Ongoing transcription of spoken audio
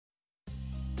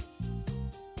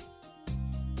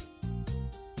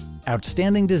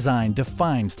Outstanding design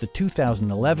defines the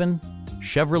 2011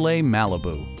 Chevrolet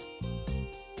Malibu.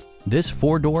 This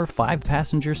four-door,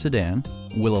 five-passenger sedan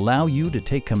will allow you to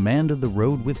take command of the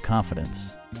road with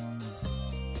confidence.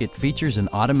 It features an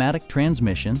automatic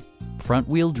transmission,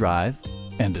 front-wheel drive,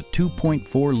 and a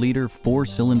 2.4-liter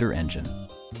four-cylinder engine.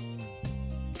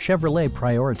 Chevrolet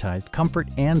prioritized comfort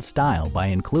and style by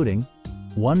including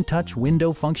one-touch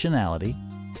window functionality,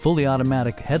 fully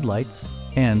automatic headlights,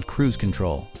 and cruise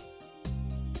control.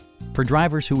 For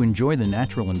drivers who enjoy the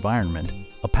natural environment,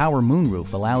 a power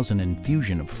moonroof allows an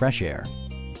infusion of fresh air.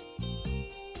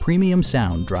 Premium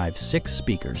sound drives 6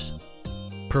 speakers,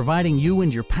 providing you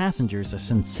and your passengers a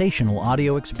sensational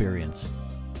audio experience.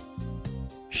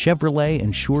 Chevrolet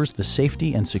ensures the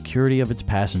safety and security of its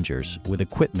passengers with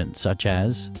equipment such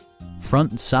as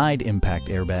front and side impact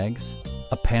airbags,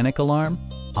 a panic alarm,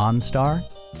 OnStar,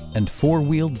 and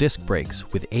 4-wheel disc brakes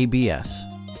with ABS.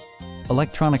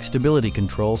 Electronic stability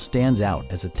control stands out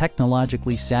as a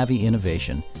technologically savvy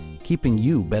innovation, keeping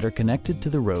you better connected to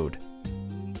the road.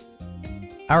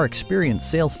 Our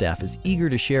experienced sales staff is eager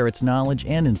to share its knowledge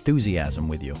and enthusiasm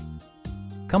with you.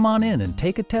 Come on in and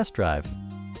take a test drive.